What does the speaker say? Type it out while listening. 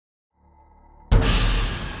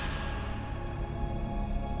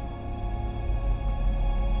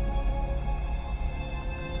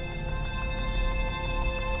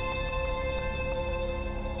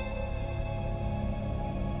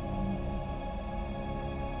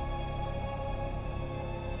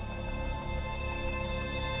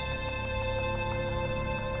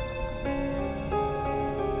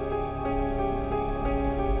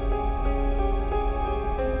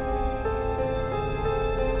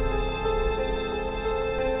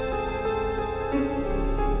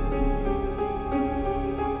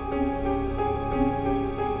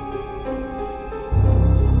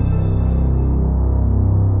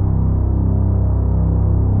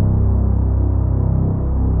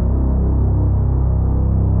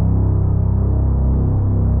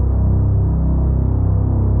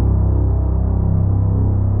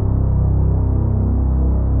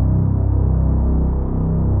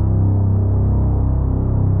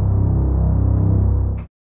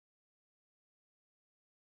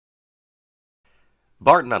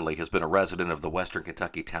Bart Nunnelly has been a resident of the western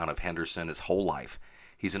Kentucky town of Henderson his whole life.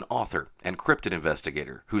 He's an author and cryptid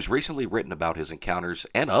investigator who's recently written about his encounters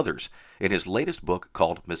and others in his latest book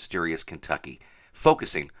called Mysterious Kentucky,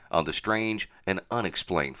 focusing on the strange and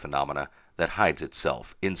unexplained phenomena that hides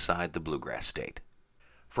itself inside the bluegrass state.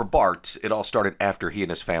 For Bart, it all started after he and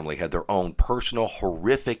his family had their own personal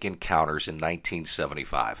horrific encounters in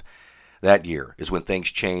 1975. That year is when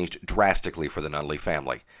things changed drastically for the Nunnelly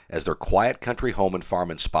family, as their quiet country home and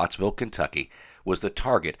farm in Spottsville, Kentucky, was the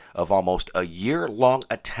target of almost a year-long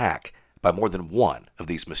attack by more than one of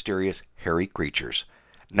these mysterious hairy creatures,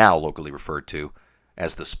 now locally referred to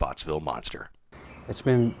as the Spottsville Monster. It's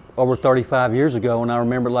been over 35 years ago, and I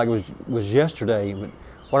remember it like it was yesterday. But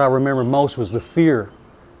what I remember most was the fear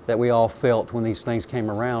that we all felt when these things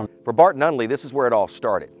came around. For Bart Nunnelly, this is where it all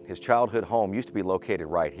started. His childhood home used to be located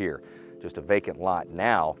right here, just a vacant lot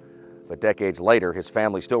now. But decades later, his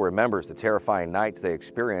family still remembers the terrifying nights they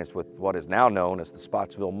experienced with what is now known as the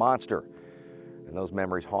Spottsville Monster. And those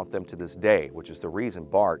memories haunt them to this day, which is the reason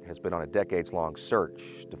Bart has been on a decades-long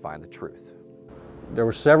search to find the truth. There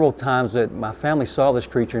were several times that my family saw this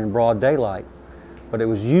creature in broad daylight, but it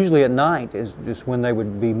was usually at night, is just when they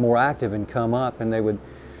would be more active and come up, and they would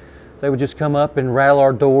just come up and rattle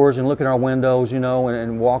our doors and look in our windows, you know,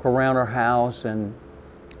 and walk around our house and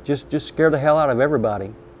just scare the hell out of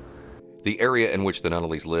everybody. The area in which the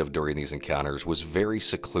Nunnellys lived during these encounters was very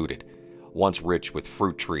secluded. Once rich with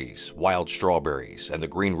fruit trees, wild strawberries, and the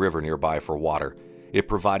Green River nearby for water, it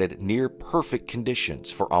provided near-perfect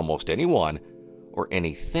conditions for almost anyone or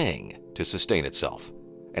anything to sustain itself,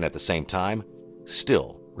 and at the same time,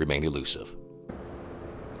 still remain elusive.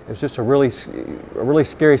 It was just a really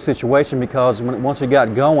scary situation, because once it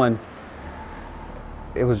got going,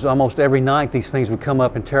 it was almost every night these things would come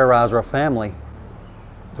up and terrorize our family.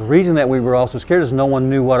 The reason that we were also scared is no one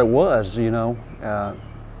knew what it was, you know.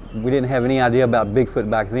 We didn't have any idea about Bigfoot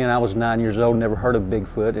back then. I was 9 years old, never heard of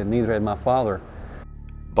Bigfoot, and neither had my father.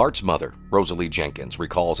 Bart's mother, Rosalie Jenkins,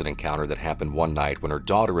 recalls an encounter that happened one night when her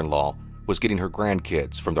daughter-in-law was getting her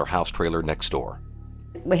grandkids from their house trailer next door.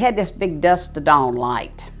 We had this big dusk to dawn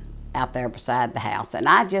light out there beside the house, and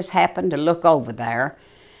I just happened to look over there,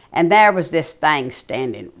 and there was this thing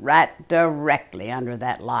standing right directly under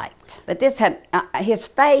that light. But this had, his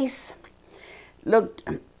face looked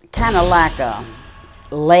kind of like a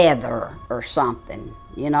leather or something,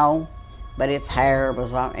 you know, but its hair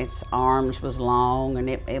was, its arms was long, and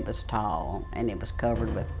it was tall, and it was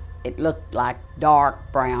covered with, it looked like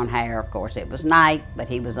dark brown hair. Of course, it was night, but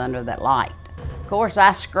he was under that light. Of course,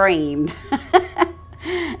 I screamed.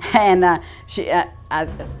 And I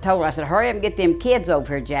told her, I said, hurry up and get them kids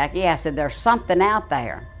over here, Jackie. I said, there's something out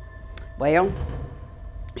there. Well,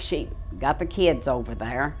 she got the kids over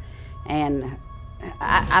there, and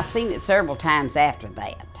I seen it several times after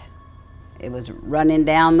that. It was running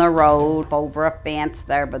down the road over a fence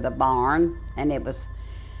there by the barn, and it was,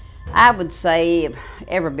 I would say,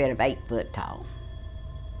 every bit of 8 foot tall.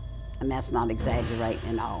 And that's not exaggerating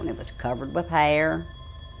at all. And it was covered with hair.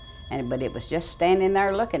 But it was just standing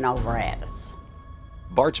there looking over at us.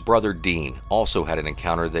 Bart's brother Dean also had an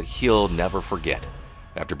encounter that he'll never forget.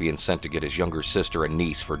 After being sent to get his younger sister and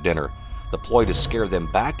niece for dinner, the ploy to scare them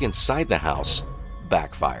back inside the house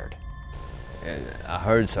backfired. And I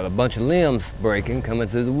heard a bunch of limbs breaking, coming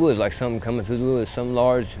through the woods, like something coming through the woods, something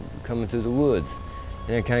large coming through the woods.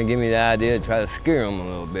 And it kind of gave me the idea to try to scare them a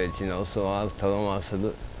little bit, you know. So I told them, I said,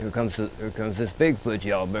 look, here comes this Bigfoot,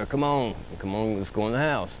 y'all better come on, let's go in the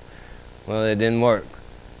house. Well, it didn't work.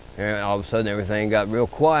 And all of a sudden, everything got real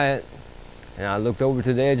quiet, and I looked over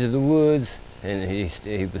to the edge of the woods, and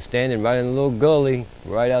he was standing right in a little gully,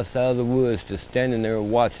 right outside of the woods, just standing there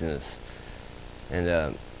watching us.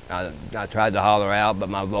 And I tried to holler out, but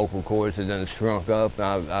my vocal cords had done shrunk up,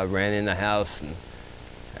 and I ran in the house,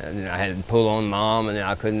 and I had to pull on Mom, and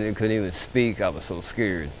I couldn't even speak. I was so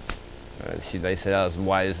scared. They said I was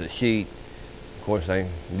white as a sheet. Of course, they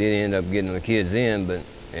did end up getting the kids in, but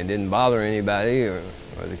it didn't bother anybody or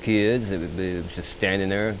the kids. It was just standing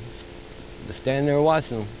there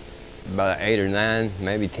watching them. About 8 or 9,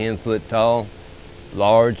 maybe 10 foot tall,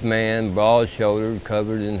 large man, broad shouldered,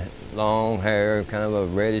 covered in long hair, kind of a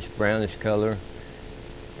reddish brownish color.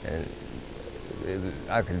 And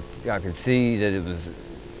I could see that it was,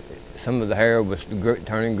 some of the hair was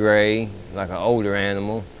turning gray, like an older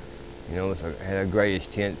animal. You know, it had a grayish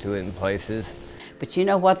tint to it in places. But you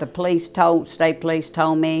know what the state police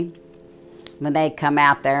told me? When they come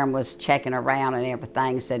out there and was checking around and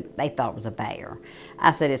everything, said they thought it was a bear.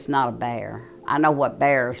 I said, it's not a bear. I know what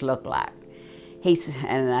bears look like. He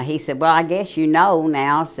said, well, I guess you know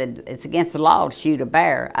now. I said, it's against the law to shoot a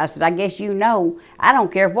bear. I said, I guess you know. I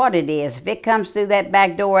don't care what it is. If it comes through that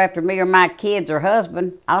back door after me or my kids or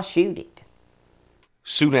husband, I'll shoot it.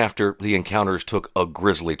 Soon after, the encounters took a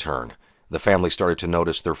grisly turn. The family started to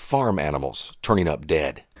notice their farm animals turning up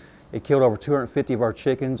dead. It killed over 250 of our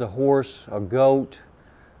chickens, a horse, a goat.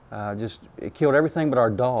 It killed everything but our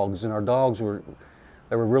dogs. And our dogs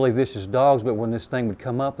they were really vicious dogs, but when this thing would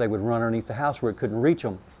come up, they would run underneath the house where it couldn't reach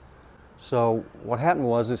them. So what happened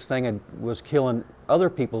was this thing was killing other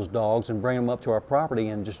people's dogs and bringing them up to our property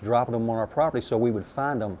and just dropping them on our property so we would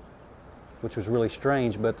find them, which was really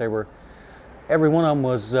strange. But every one of them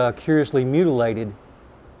was curiously mutilated.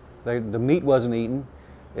 The meat wasn't eaten.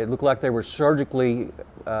 It looked like they were surgically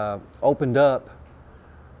opened up.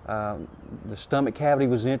 The stomach cavity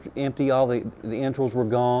was empty. All the entrails were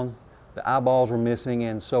gone. The eyeballs were missing,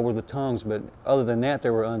 and so were the tongues. But other than that, they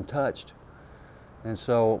were untouched. And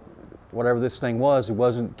so, whatever this thing was, it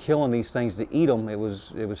wasn't killing these things to eat them. It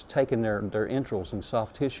was taking their entrails and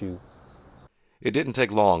soft tissue. It didn't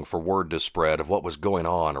take long for word to spread of what was going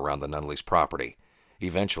on around the Nunnelly's property.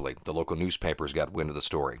 Eventually, the local newspapers got wind of the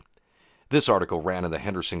story. This article ran in the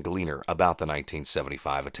Henderson Gleaner about the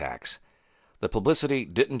 1975 attacks. The publicity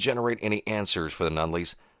didn't generate any answers for the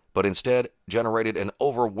Nunnellys, but instead generated an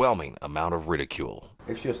overwhelming amount of ridicule.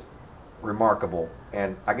 It's just remarkable,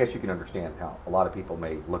 and I guess you can understand how a lot of people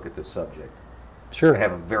may look at this subject Sure. and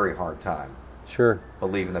have a very hard time Sure.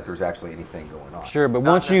 believing that there's actually anything going on. Sure, but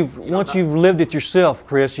once you've lived it yourself,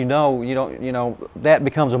 Chris, that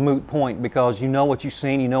becomes a moot point because you know what you've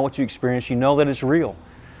seen, you know what you experienced, you know that it's real.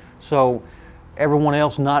 So everyone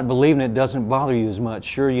else not believing it doesn't bother you as much.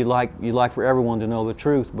 Sure, you like for everyone to know the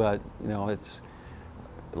truth, but it's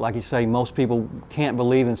like you say, most people can't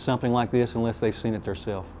believe in something like this unless they've seen it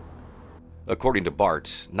themselves. According to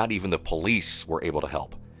Bart, not even the police were able to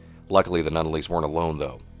help. Luckily, the Nunnellys weren't alone,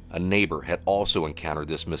 though. A neighbor had also encountered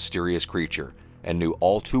this mysterious creature and knew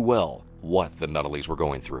all too well what the Nunnellys were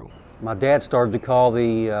going through. My dad started to call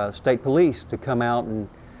the state police to come out and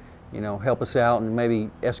help us out and maybe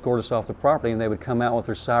escort us off the property, and they would come out with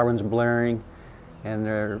their sirens blaring and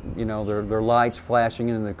their lights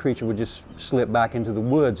flashing, and the creature would just slip back into the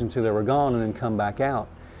woods until they were gone and then come back out.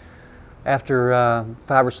 After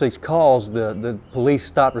 5 or 6 calls, the police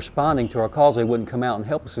stopped responding to our calls. They wouldn't come out and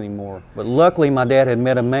help us anymore. But luckily, my dad had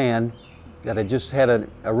met a man that had just had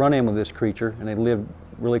a run-in with this creature, and they lived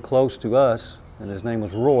really close to us, and his name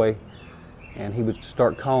was Roy, and he would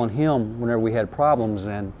start calling him whenever we had problems,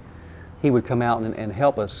 and he would come out and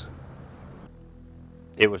help us.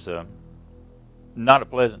 It was not a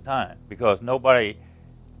pleasant time because nobody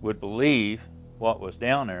would believe what was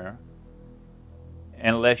down there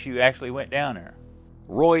unless you actually went down there.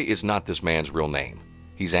 Roy is not this man's real name.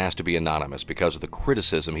 He's asked to be anonymous because of the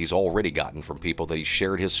criticism he's already gotten from people that he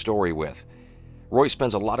shared his story with. Roy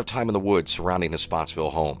spends a lot of time in the woods surrounding his Spottsville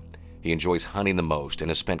home. He enjoys hunting the most and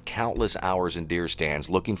has spent countless hours in deer stands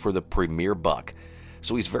looking for the premier buck,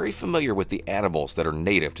 so he's very familiar with the animals that are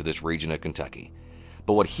native to this region of Kentucky.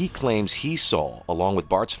 But what he claims he saw, along with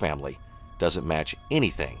Bart's family, doesn't match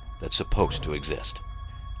anything that's supposed to exist.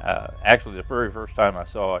 Actually, the very first time I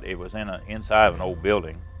saw it, it was inside of an old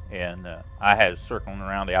building, and I had circling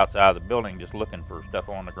around the outside of the building just looking for stuff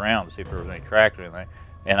on the ground to see if there was any tracks or anything,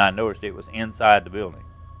 and I noticed it was inside the building.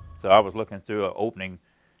 So I was looking through an opening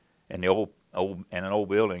in an old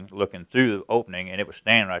building, looking through the opening, and it was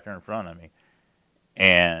standing right there in front of me.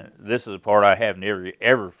 And this is the part I have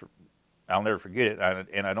I'll never forget it,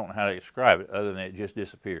 and I don't know how to describe it other than it just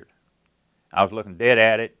disappeared. I was looking dead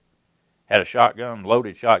at it, had a shotgun,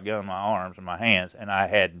 loaded shotgun in my arms and my hands, and I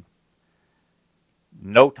had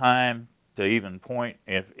no time to even point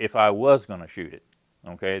if I was going to shoot it.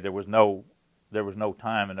 Okay, there was no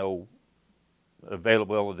time and no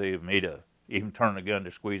availability of me to even turn the gun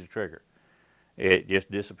to squeeze the trigger. It just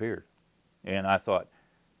disappeared, and I thought,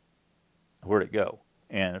 where'd it go?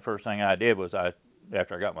 And the first thing I did was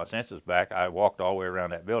after I got my senses back, I walked all the way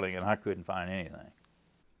around that building, and I couldn't find anything.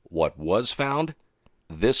 What was found?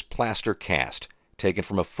 This plaster cast, taken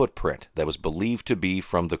from a footprint that was believed to be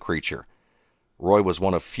from the creature. Roy was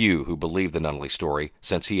one of few who believed the Nunnelly story,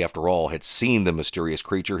 since he, after all, had seen the mysterious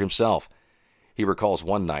creature himself. He recalls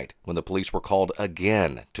one night when the police were called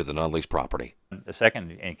again to the Nunnelly's property. The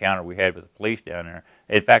second encounter we had with the police down there,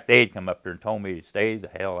 in fact, they had come up there and told me to stay the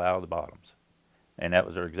hell out of the bottoms. And that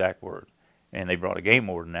was their exact word. And they brought a game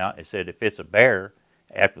warden out and said, if it's a bear,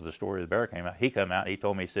 after the story of the bear came out, he come out and he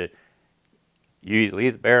told me, he said, you either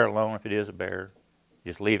leave the bear alone if it is a bear,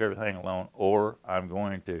 just leave everything alone, or I'm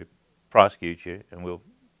going to prosecute you and we'll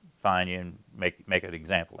fine you and make an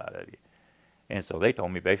example out of you. And so they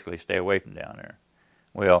told me basically stay away from down there.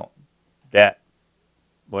 Well, that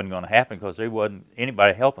wasn't going to happen because there wasn't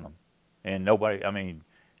anybody helping them. And nobody, I mean,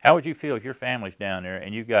 how would you feel if your family's down there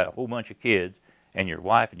and you've got a whole bunch of kids and your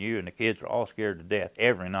wife and you and the kids are all scared to death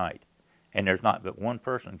every night, and there's not but one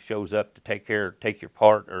person shows up to take your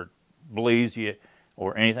part or believes you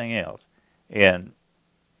or anything else, and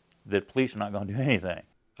the police are not going to do anything.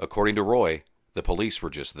 According to Roy, the police were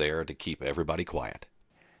just there to keep everybody quiet.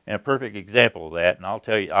 And a perfect example of that, and I'll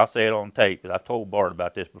tell you, I'll say it on tape, because I've told Bart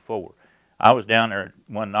about this before. I was down there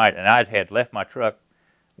one night, and I had left my truck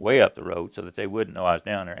way up the road so that they wouldn't know I was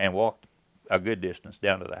down there, and walked a good distance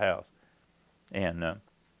down to the house. And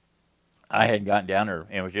I had gotten down there,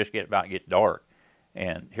 and it was just about to get dark.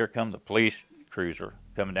 And here come the police cruiser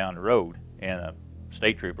coming down the road, and a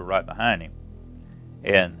state trooper right behind him.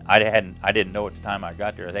 And I didn't know at the time I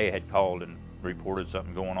got there. They had called and reported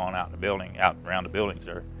something going on out in the building, out around the buildings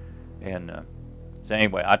there. And so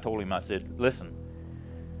anyway, I told him, I said, listen,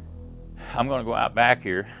 I'm going to go out back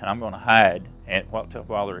here and I'm going to hide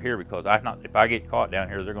while they're here, because if I get caught down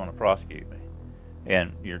here, they're going to prosecute me.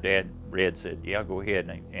 And your dad, Red, said, yeah, go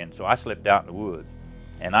ahead. And so I slipped out in the woods,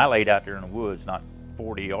 and I laid out there in the woods, not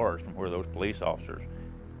 40 yards from where those police officers,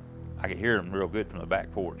 I could hear them real good from the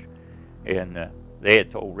back porch. And they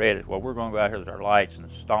had told Red, well, we're going to go out here with our lights and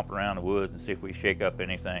stomp around the woods and see if we shake up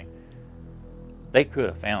anything. They could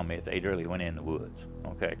have found me if they really went in the woods,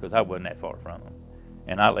 okay, because I wasn't that far from them.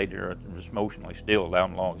 And I laid there just motionally still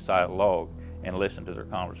down alongside a log and listened to their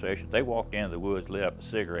conversations. They walked into the woods, lit up a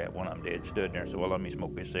cigarette. One of them did, stood there and said, well, let me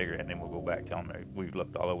smoke me a cigarette, and then we'll go back. Tell them we've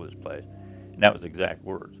looked all over this place. And that was the exact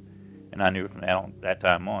words. And I knew from that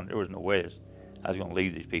time on, there was no way I was going to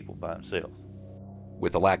leave these people by themselves.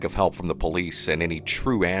 With the lack of help from the police and any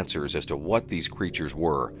true answers as to what these creatures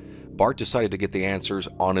were, Bart decided to get the answers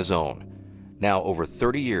on his own. Now, over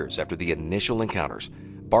 30 years after the initial encounters,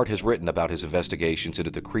 Bart has written about his investigations into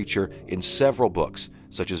the creature in several books,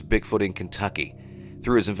 such as Bigfoot in Kentucky.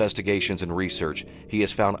 Through his investigations and research, he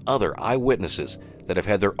has found other eyewitnesses that have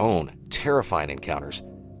had their own terrifying encounters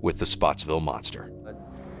with the Spottsville Monster.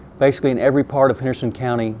 Basically, in every part of Henderson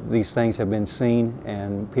County, these things have been seen,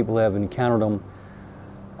 and people have encountered them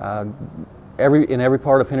in every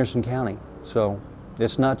part of Henderson County. So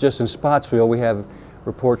it's not just in Spottsville. We have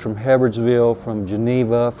reports from Hebbardsville, from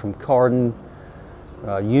Geneva, from Cardin,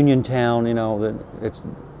 Uniontown. You know, that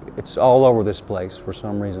it's all over this place for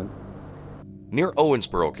some reason. Near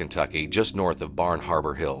Owensboro, Kentucky, just north of Barn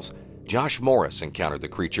Harbor Hills, Josh Morris encountered the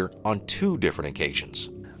creature on 2 different occasions.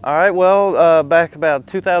 All right, well, back about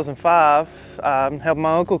 2005, I helped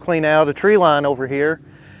my uncle clean out a tree line over here,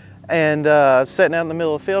 and sitting out in the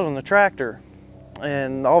middle of the field on the tractor.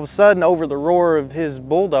 And all of a sudden, over the roar of his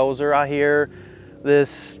bulldozer, I hear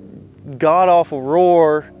this god-awful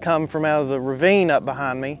roar come from out of the ravine up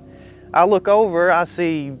behind me. I look over, I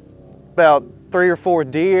see about 3 or 4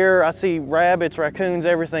 deer, I see rabbits, raccoons,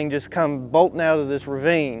 everything just come bolting out of this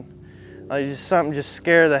ravine. Something just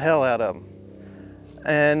scared the hell out of them.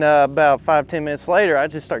 And about 5-10 minutes later, I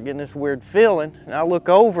just start getting this weird feeling, and I look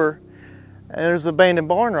over, and there's the abandoned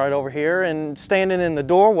barn right over here, and standing in the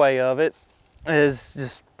doorway of it is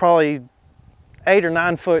just probably 8 or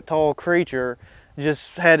 9 foot tall creature.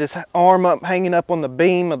 Just had his arm up, hanging up on the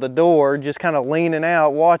beam of the door, just kind of leaning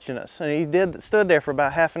out, watching us. And he stood there for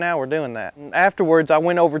about half an hour doing that. And afterwards, I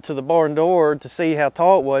went over to the barn door to see how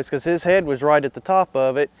tall it was, because his head was right at the top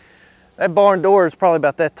of it. That barn door is probably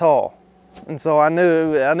about that tall. And so I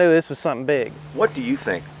knew this was something big. What do you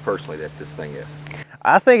think personally that this thing is?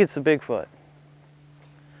 I think it's a Bigfoot.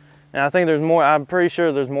 And I think there's more, I'm pretty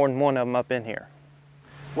sure there's more than one of them up in here.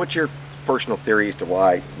 What's your personal theory as to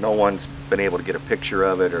why no one's been able to get a picture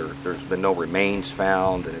of it, or there's been no remains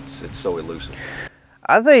found, and it's so elusive?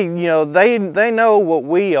 I think, you know, they know what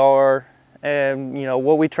we are, and, you know,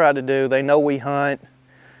 what we try to do. They know we hunt,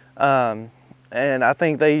 and I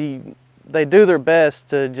think they do their best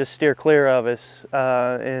to just steer clear of us,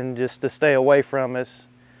 and just to stay away from us,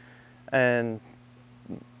 and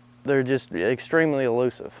they're just extremely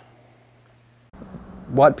elusive.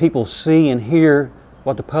 What people see and hear,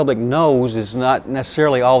 what the public knows, is not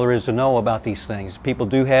necessarily all there is to know about these things. People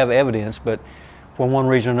do have evidence, but for one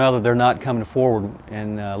reason or another, they're not coming forward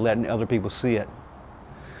and letting other people see it.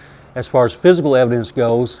 As far as physical evidence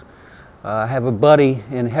goes, I have a buddy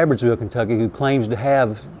in Hebbardsville, Kentucky, who claims to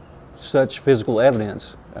have such physical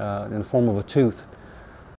evidence in the form of a tooth.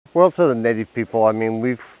 Well, to the native people, I mean,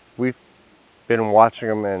 we've been watching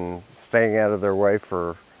them and staying out of their way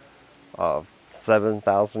for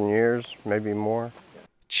 7,000 years, maybe more.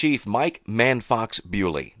 Chief Mike Manfox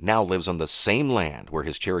Bewley now lives on the same land where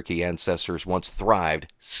his Cherokee ancestors once thrived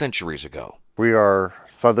centuries ago. We are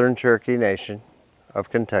Southern Cherokee Nation of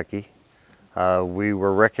Kentucky. We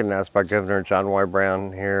were recognized by Governor John Y.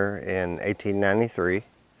 Brown here in 1893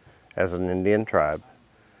 as an Indian tribe,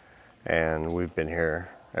 and we've been here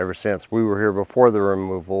ever since. We were here before the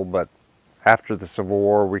removal, but after the Civil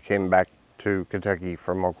War we came back to Kentucky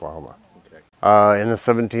from Oklahoma. In the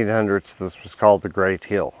 1700s this was called the Great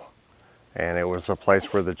Hill, and it was a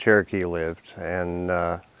place where the Cherokee lived, and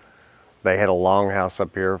they had a longhouse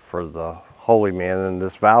up here for the holy men, and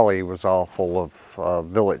this valley was all full of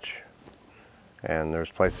village. And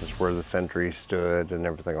there's places where the sentries stood and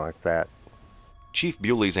everything like that. Chief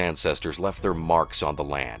Bewley's ancestors left their marks on the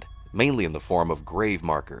land, mainly in the form of grave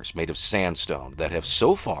markers made of sandstone that have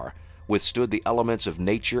so far withstood the elements of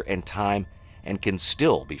nature and time and can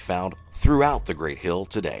still be found throughout the Great Hill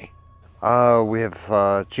today. We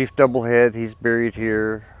have Chief Doublehead, he's buried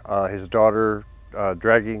here. His daughter,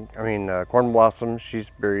 Corn Blossom,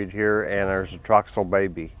 she's buried here, and there's a Troxel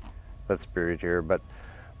baby that's buried here. But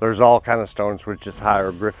there's all kind of stones with just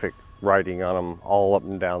hieroglyphic writing on them all up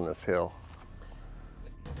and down this hill.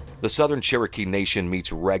 The Southern Cherokee Nation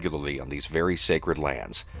meets regularly on these very sacred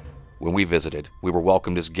lands. When we visited, we were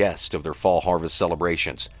welcomed as guests of their fall harvest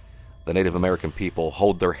celebrations. The Native American people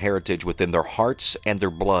hold their heritage within their hearts and their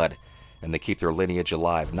blood, and they keep their lineage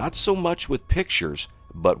alive, not so much with pictures,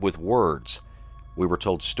 but with words. We were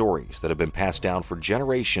told stories that have been passed down for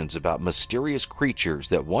generations about mysterious creatures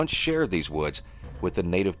that once shared these woods with the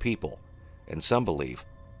native people, and some believe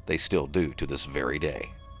they still do to this very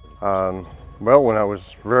day. Well, when I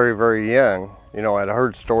was very, very young, I'd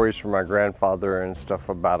heard stories from my grandfather and stuff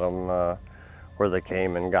about them, where they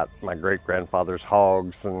came and got my great-grandfather's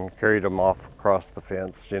hogs and carried them off across the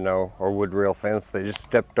fence, or wood rail fence. They just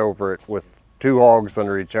stepped over it with 2 hogs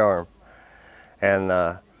under each arm. And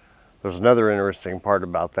there's another interesting part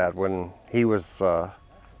about that. When he was, the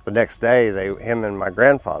next day, him and my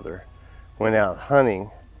grandfather went out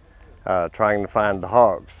hunting, trying to find the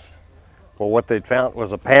hogs. Well, what they'd found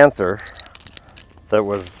was a panther that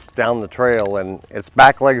was down the trail, and its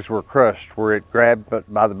back legs were crushed, where it grabbed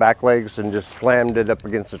it by the back legs and just slammed it up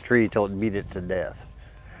against a tree till it beat it to death.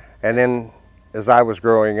 And then as I was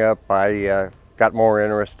growing up, I got more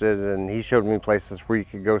interested, and he showed me places where you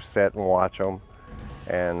could go sit and watch them,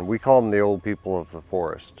 and we call them the old people of the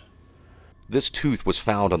forest. This tooth was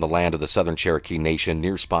found on the land of the Southern Cherokee Nation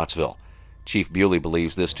near Spottsville. Chief Bewley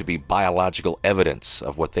believes this to be biological evidence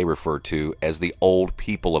of what they refer to as the old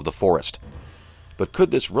people of the forest. But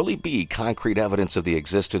could this really be concrete evidence of the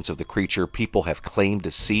existence of the creature people have claimed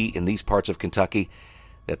to see in these parts of Kentucky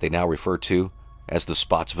that they now refer to as the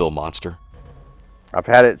Spottsville Monster? I've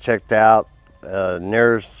had it checked out. We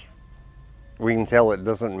can tell it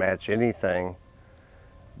doesn't match anything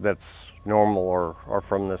that's normal or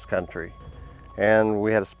from this country. And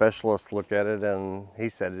we had a specialist look at it, and he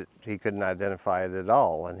said he couldn't identify it at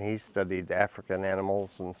all. And he studied African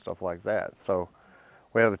animals and stuff like that. So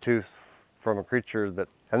we have a tooth from a creature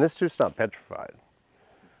and this tooth's not petrified.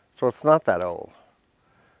 So it's not that old,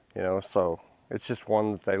 so it's just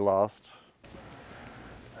one that they lost.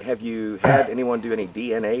 Have you had anyone do any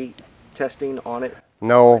DNA testing on it?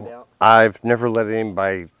 No, I've never let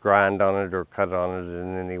anybody grind on it or cut on it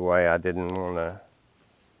in any way. I didn't want to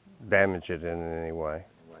damage it in any way.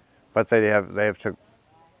 But they have took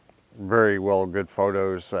very well good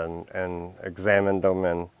photos and examined them,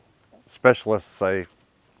 and specialists say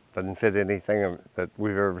doesn't fit anything that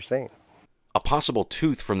we've ever seen. A possible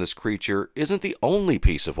tooth from this creature isn't the only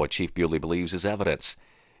piece of what Chief Bewley believes is evidence.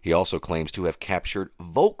 He also claims to have captured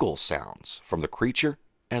vocal sounds from the creature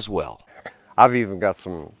as well. I've even got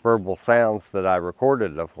some verbal sounds that I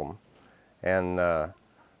recorded of them, and the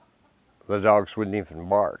dogs wouldn't even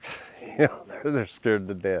bark. They're scared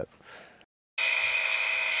to death.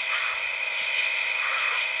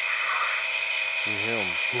 You hear 'em.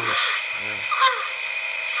 Yeah.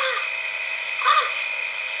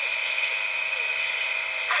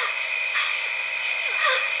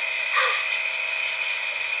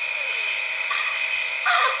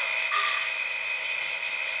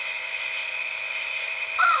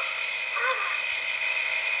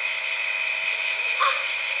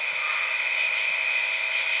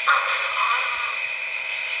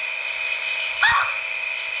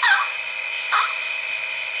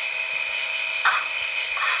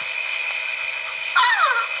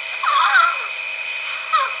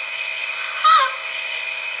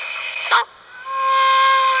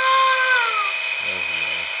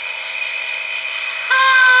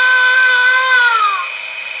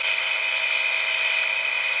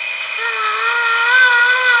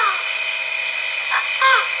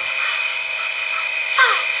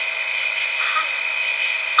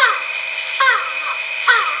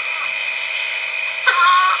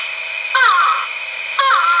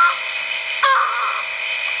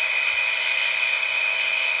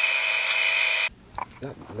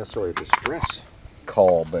 necessarily a distress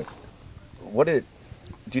call, but do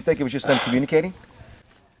you think it was just them communicating?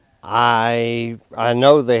 I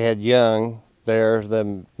know they had young there.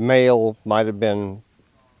 The male might have been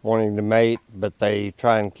wanting to mate, but they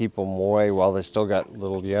try and keep them away while they still got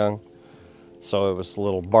little young. So it was a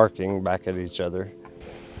little barking back at each other.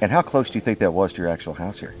 And how close do you think that was to your actual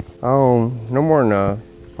house here? Oh, no more than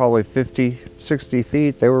probably 50, 60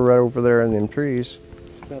 feet. They were right over there in them trees.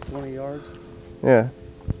 About 20 yards. Yeah.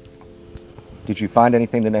 Did you find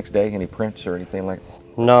anything the next day? Any prints or anything like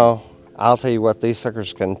that? No, I'll tell you what, these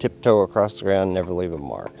suckers can tiptoe across the ground and never leave a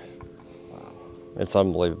mark. Wow. It's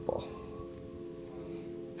unbelievable.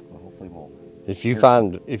 Well, hopefully we'll... If you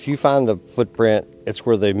find a footprint, it's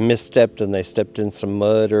where they misstepped and they stepped in some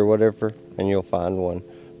mud or whatever, and you'll find one.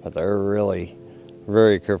 But they're really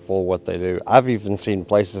very careful what they do. I've even seen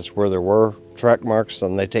places where there were track marks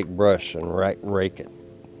and they take brush and rake it.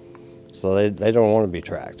 So they don't want to be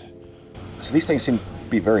tracked. So these things seem to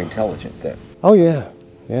be very intelligent then. Oh yeah,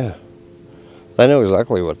 yeah. They know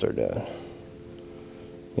exactly what they're doing.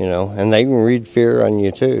 You know, and they can read fear on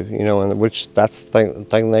you too, you know, and which that's the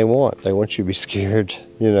thing they want. They want you to be scared,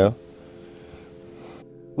 you know.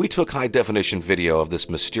 We took high-definition video of this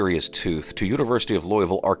mysterious tooth to University of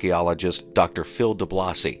Louisville archaeologist Dr. Phil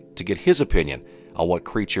DeBlasi to get his opinion on what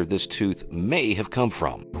creature this tooth may have come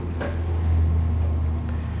from.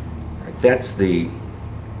 That's the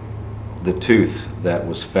tooth that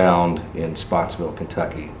was found in Spottsville,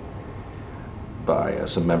 Kentucky by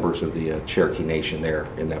some members of the Cherokee Nation there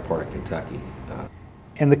in that part of Kentucky.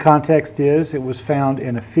 And the context is it was found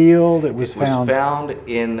in a field, it was found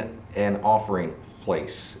in an offering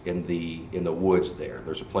place in the woods there.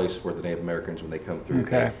 There's a place where the Native Americans, when they come through,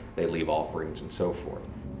 okay, they leave offerings and so forth.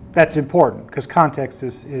 That's important because context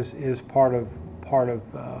is part of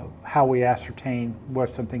how we ascertain where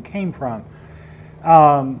something came from.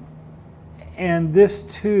 And this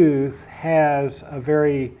tooth has a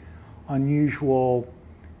very unusual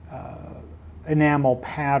enamel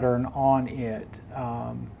pattern on it.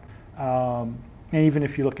 And even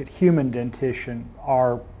if you look at human dentition,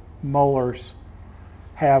 our molars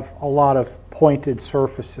have a lot of pointed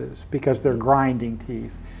surfaces because they're grinding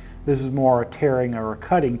teeth. This is more a tearing or a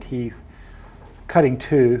cutting tooth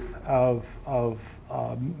of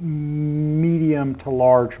medium to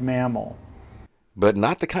large mammal. But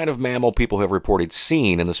not the kind of mammal people have reported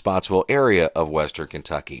seen in the Spottsville area of western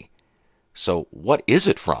Kentucky. So what is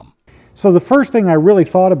it from? So the first thing I really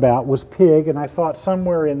thought about was pig, and I thought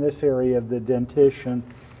somewhere in this area of the dentition.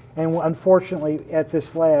 And unfortunately, at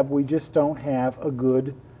this lab, we just don't have a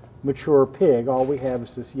good, mature pig. All we have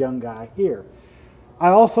is this young guy here. I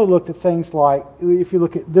also looked at things like, if you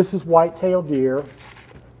look at, this is white-tailed deer.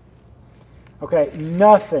 Okay,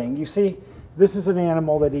 nothing. You see, this is an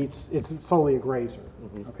animal that eats, it's solely a grazer.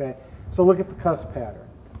 Okay, so look at the cusp pattern.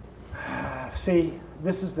 See,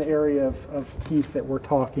 this is the area of teeth that we're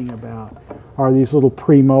talking about, are these little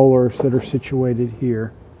premolars that are situated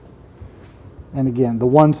here. And again, the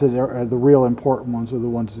ones that are the real important ones are the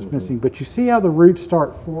ones that's missing. But you see how the roots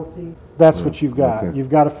start forking? That's what you've got. Okay.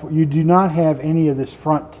 You do not have any of this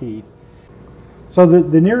front teeth. So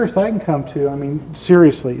the nearest I can come to, I mean,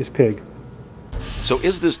 seriously, is pig. So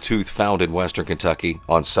is this tooth found in western Kentucky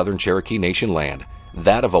on southern Cherokee Nation land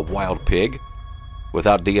that of a wild pig?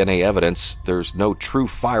 Without DNA evidence, there's no true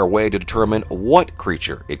fire way to determine what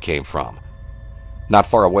creature it came from. Not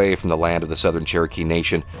far away from the land of the Southern Cherokee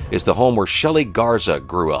Nation is the home where Shelley Garza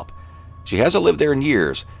grew up. She hasn't lived there in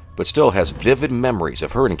years, but still has vivid memories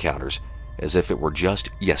of her encounters as if it were just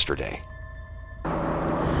yesterday.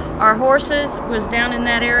 Our horses was down in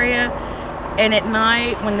that area, and at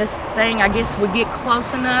night when this thing, I guess, would get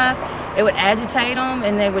close enough, it would agitate them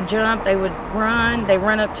and they would jump, they would run, they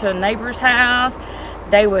run up to a neighbor's house,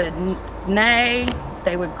 they would neigh,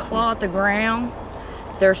 they would claw at the ground.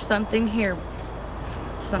 There's something here.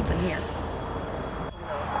 Something here.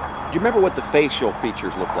 Do you remember what the facial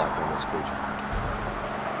features look like on this creature?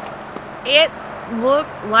 It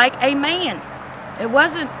looked like a man. It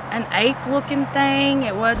wasn't an ape-looking thing.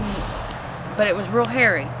 It wasn't, but it was real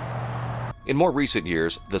hairy. In more recent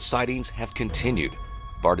years, the sightings have continued.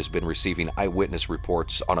 Bart has been receiving eyewitness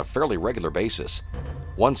reports on a fairly regular basis.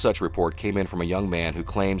 One such report came in from a young man who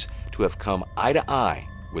claims to have come eye to eye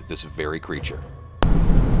with this very creature.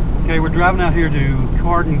 Okay, we're driving out here to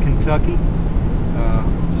Cardin, Kentucky,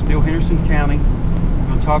 still Henderson County. We're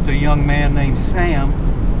going to talk to a young man named Sam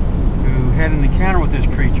who had an encounter with this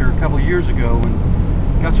creature a couple of years ago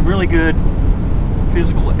and got some really good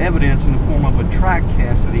physical evidence in the form of a track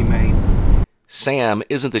cast that he made. Sam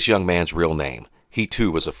isn't this young man's real name. He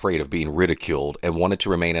too was afraid of being ridiculed and wanted to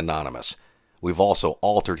remain anonymous. We've also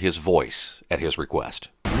altered his voice at his request.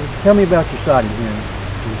 Tell me about your sighting here,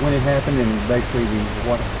 when it happened, and basically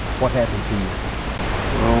what happened to you.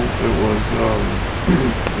 Well, it was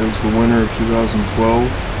the winter of 2012.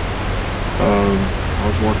 I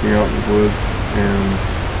was walking out in the woods and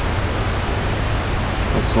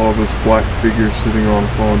I saw this black figure sitting on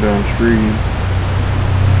a fallen down tree.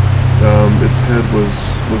 Its head was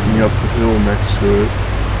looking up the hill next to it,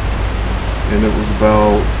 and it was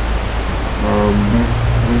about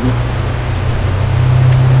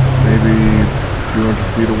maybe 200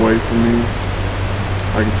 feet away from me.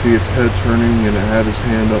 I could see its head turning, and it had its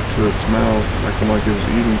hand up to its mouth, acting like it was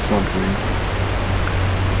eating something.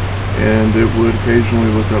 And it would occasionally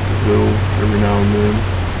look up the hill every now and then.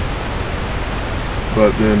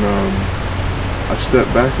 But then I stepped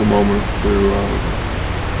back a moment to,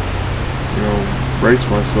 brace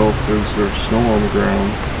myself because there's snow on the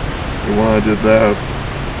ground. And when I did that,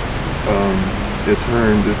 it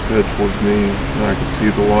turned its head towards me, and I could see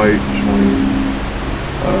the light shining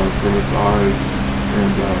from its eyes.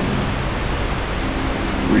 And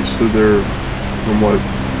we stood there from what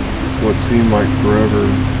seemed like forever.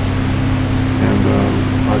 And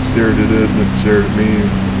I stared at it, and it stared at me.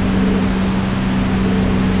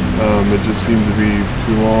 It just seemed to be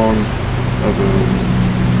too long of a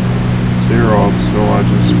stare off, so I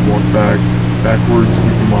just walked backwards,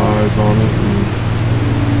 keeping my eyes on it, and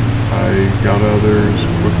I got out of there as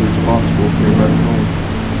quickly as possible, came back home.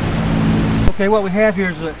 Okay, what we have here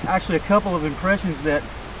is actually a couple of impressions that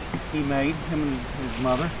he made, him and his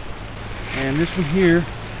mother. And this one here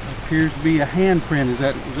appears to be a handprint. Is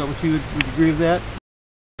that what you would agree with that?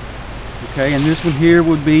 Okay, and this one here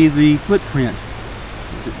would be the footprint.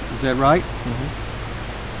 Is that right?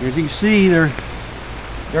 Mm-hmm. As you can see,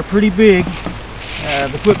 they're pretty big.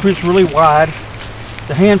 The footprint's really wide.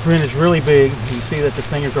 The handprint is really big. You can see that the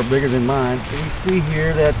fingers are bigger than mine. And you see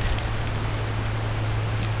here that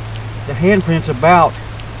the handprint's about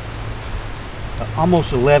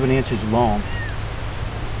almost 11 inches long.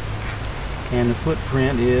 And the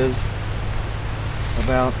footprint is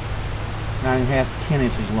about 9.5 to 10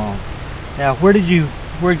 inches long. Now, where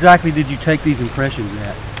exactly did you take these impressions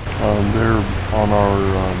at? They're on our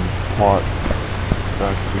plot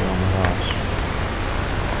back beyond the house.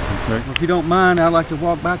 Okay. Well, if you don't mind, I'd like to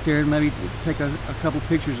walk back there and maybe take a couple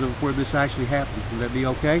pictures of where this actually happened. Would that be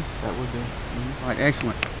okay? That would be. All right,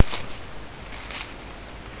 excellent.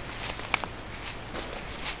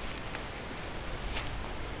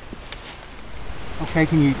 Okay,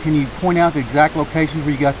 can you point out the exact locations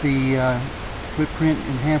where you got the footprint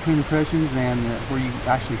and handprint impressions, and where you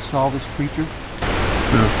actually saw this creature?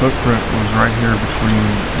 The footprint was right here between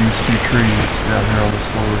these two trees down here on this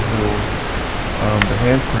lower hill. The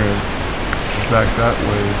handprint is back that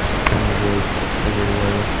way in the woods over the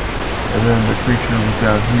way. And then the creature was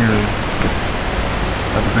down here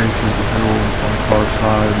at the base of the hill on the far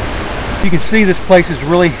side. You can see this place is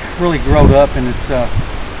really grown up, and it's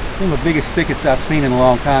one of the biggest thickets I've seen in a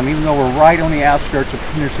long time. Even though we're right on the outskirts of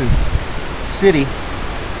Henderson City,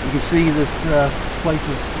 you can see this place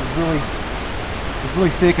is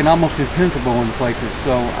really thick and almost impenetrable in places.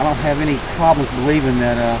 So I don't have any problems believing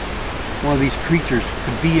that one of these creatures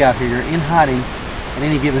could be out here in hiding at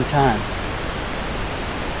any given time.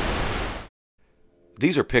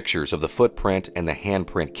 These are pictures of the footprint and the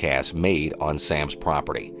handprint casts made on Sam's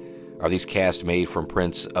property. Are these casts made from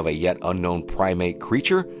prints of a yet unknown primate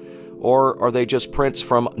creature? Or are they just prints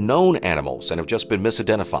from known animals and have just been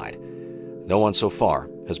misidentified? No one so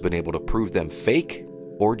far has been able to prove them fake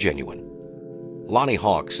or genuine. Lonnie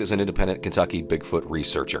Hawks is an independent Kentucky Bigfoot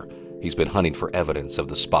researcher. He's been hunting for evidence of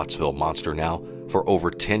the Spottsville Monster now for over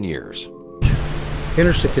 10 years.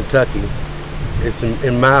 Henderson, Kentucky, it's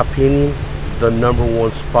in my opinion, the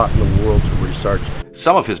 #1 spot in the world to research.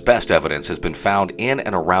 Some of his best evidence has been found in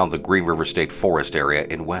and around the Green River State Forest area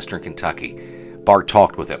in western Kentucky. Bart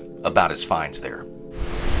talked with him about his finds there.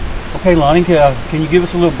 Okay, Lonnie, can you give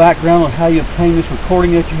us a little background on how you obtained this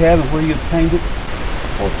recording that you have and where you obtained it?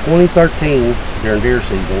 Well, 2013, during deer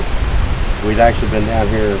season, we'd actually been down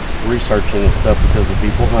here researching and stuff because of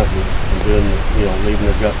people hunting and doing, leaving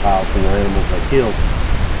their gut piles from the animals they killed.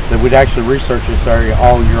 That we'd actually research this area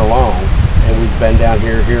all year long, and we'd been down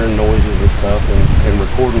here hearing noises and stuff and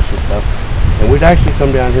recording some stuff. And we'd actually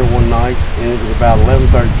come down here one night, and it was about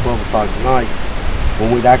 11:30, 12 o'clock at night,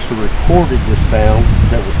 when we'd actually recorded this sound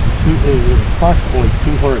that was approximately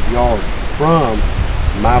 200 yards from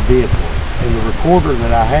my vehicle. And the recorder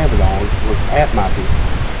that I have it on was at my vehicle.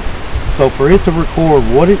 So for it to record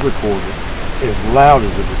what it recorded, as loud as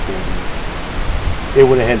it recorded, it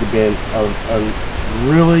would have had to been a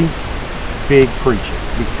really big creature,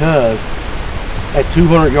 because at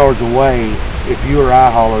 200 yards away, if you or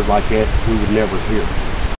I hollered like that, we would never hear it.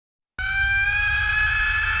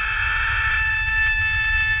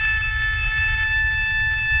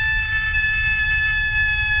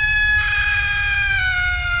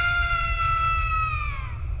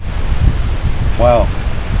 Wow,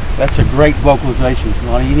 that's a great vocalization,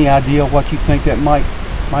 Lonnie. Any idea what you think that might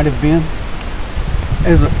have been?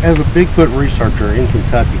 As a Bigfoot researcher in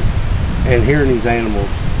Kentucky, and hearing these animals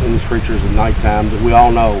and these creatures at nighttime, that we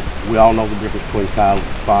all know the difference between coyotes,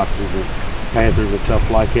 foxes, and panthers and stuff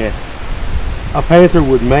like that. A panther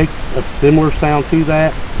would make a similar sound to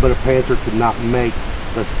that, but a panther could not make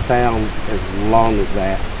the sound as long as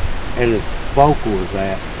that and as vocal as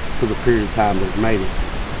that for the period of time that it made it.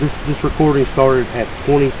 This recording started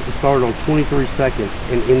on 23 seconds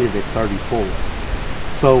and ended at 34.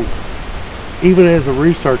 So even as a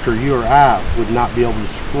researcher, you or I would not be able to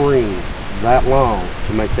scream that long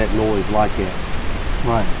to make that noise like that.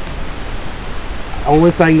 Right. Only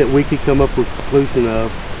thing that we could come up with conclusion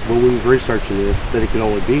of when we was researching this, that it could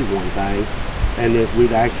only be one thing, and that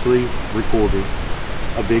we'd actually recorded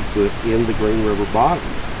a Bigfoot in the Green River bottom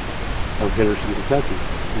of Henderson, Kentucky,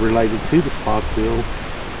 related to the Spottsville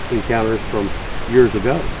encounters from years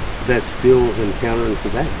ago that's still encountering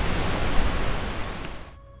today.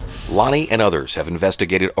 Lonnie and others have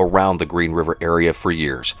investigated around the Green River area for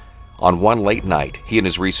years. On one late night, he and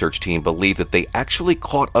his research team believed that they actually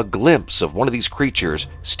caught a glimpse of one of these creatures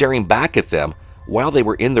staring back at them while they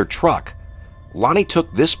were in their truck. Lonnie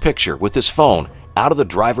took this picture with his phone out of the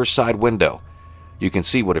driver's side window. You can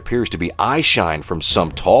see what appears to be eye shine from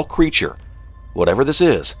some tall creature. Whatever this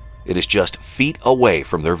is, it is just feet away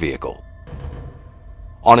from their vehicle.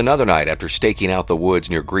 On another night, after staking out the woods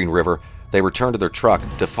near Green River, they returned to their truck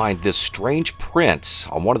to find this strange print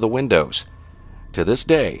on one of the windows. To this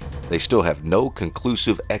day, they still have no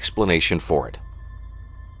conclusive explanation for it.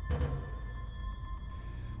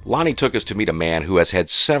 Lonnie took us to meet a man who has had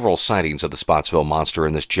several sightings of the Spottsville Monster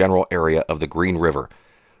in this general area of the Green River.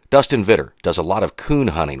 Dustin Vitter does a lot of coon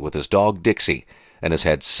hunting with his dog Dixie and has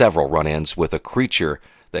had several run-ins with a creature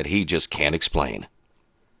that he just can't explain.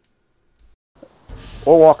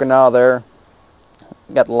 We're walking out of there,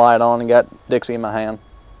 got the light on and got Dixie in my hand,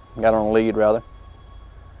 got her on the lead rather.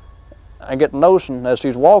 I get the notion as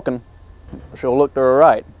she's walking, she'll look to her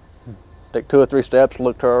right. Take 2 or 3 steps,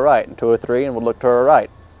 look to her right, and 2 or 3 and we'll look to her right.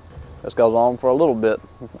 This goes on for a little bit,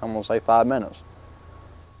 I'm gonna say 5 minutes.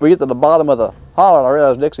 We get to the bottom of the holler and I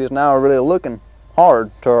realize Dixie is now really looking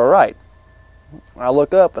hard to her right. I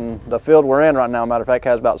look up and the field we're in right now, matter of fact,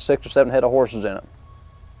 has about 6 or 7 head of horses in it.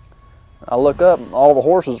 I look up and all the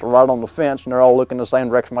horses are right on the fence and they're all looking the same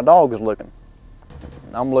direction my dog is looking.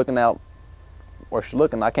 And I'm looking out where she's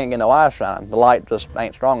looking, I can't get no eye shine. The light just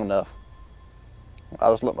ain't strong enough.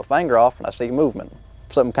 I just look my finger off and I see movement.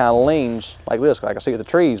 Something kind of leans like this, like I see the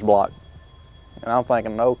trees blocked. And I'm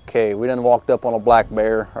thinking, okay, we done walked up on a black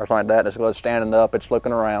bear or something like that. It's standing up, it's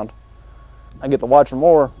looking around. I get to watching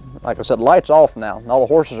more. Like I said, the light's off now, and all the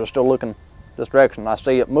horses are still looking this direction. I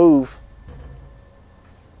see it move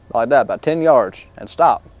like that, about 10 yards, and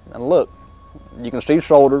stop, and look. You can see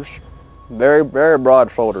shoulders, very, very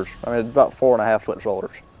broad shoulders. I mean, it's about 4.5 foot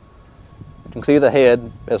shoulders. You can see the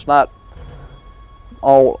head. It's not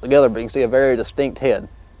all together, but you can see a very distinct head.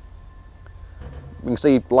 You can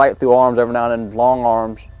see light through arms every now and then, long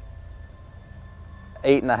arms,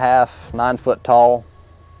 8.5, 9 foot tall.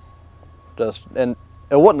 And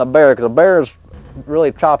it wasn't a bear, because a bear is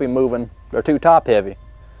really choppy moving. They're too top heavy.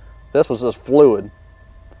 This was just fluid,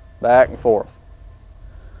 back and forth.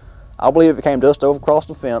 I believe it came just over across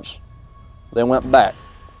the fence, then went back.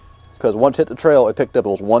 Because once it hit the trail, it picked up, it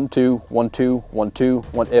was 1, 2, 1, 2, 1, 2,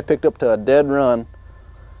 1. It picked up to a dead run.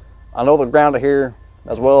 I know the ground here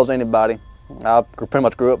as well as anybody. I pretty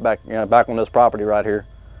much grew up back on this property right here.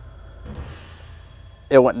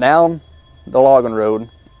 It went down the logging road.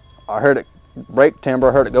 I heard it break timber,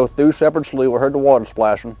 I heard it go through Shepherd's Slough, I heard the water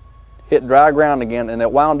splashing, hit dry ground again, and it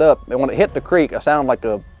wound up, and when it hit the creek, it sounded like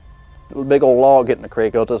a big old log hitting the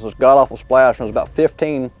creek. It was just this god-awful splash, and it was about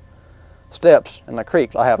 15 steps in the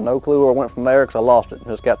creek. I have no clue where it went from there because I lost it. It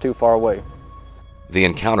just got too far away. The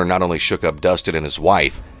encounter not only shook up Dustin and his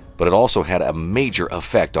wife, but it also had a major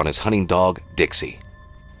effect on his hunting dog, Dixie.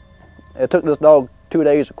 It took this dog 2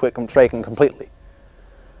 days to quit shaking completely.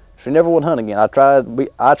 She never would hunt again. I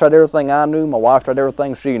tried everything I knew. My wife tried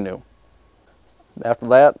everything she knew. After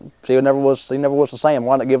that, she never was the same. I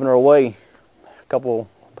wound up giving her away a couple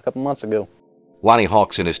months ago. Lonnie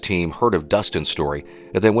Hawks and his team heard of Dustin's story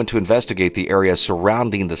and then went to investigate the area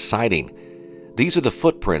surrounding the sighting. These are the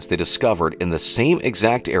footprints they discovered in the same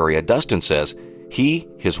exact area Dustin says He,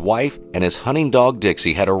 his wife, and his hunting dog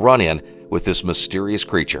Dixie had a run-in with this mysterious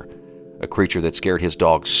creature, a creature that scared his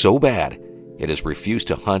dog so bad it has refused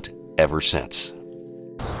to hunt ever since.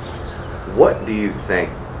 What do you think,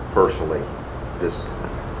 personally, this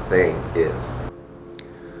thing is?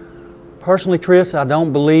 Personally, Chris, I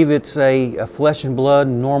don't believe it's a flesh and blood,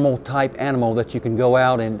 normal type animal that you can go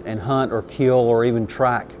out and hunt or kill or even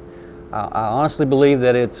track. I honestly believe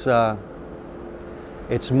that it's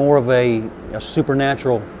more of a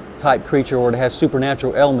supernatural type creature, or it has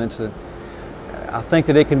supernatural elements. I think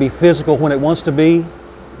that it can be physical when it wants to be,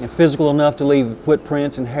 and physical enough to leave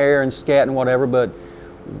footprints and hair and scat and whatever, but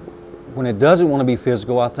when it doesn't want to be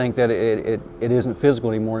physical, I think that it isn't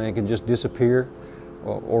physical anymore, and it can just disappear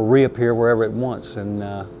or reappear wherever it wants. And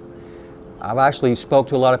I've actually spoke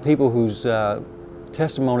to a lot of people whose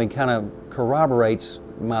testimony kind of corroborates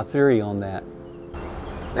my theory on that.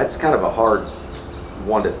 That's kind of a hard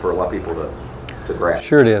one for a lot of people to grasp.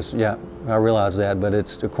 Sure it is, yeah, I realize that, but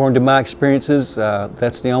it's, according to my experiences,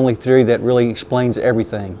 that's the only theory that really explains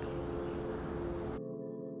everything.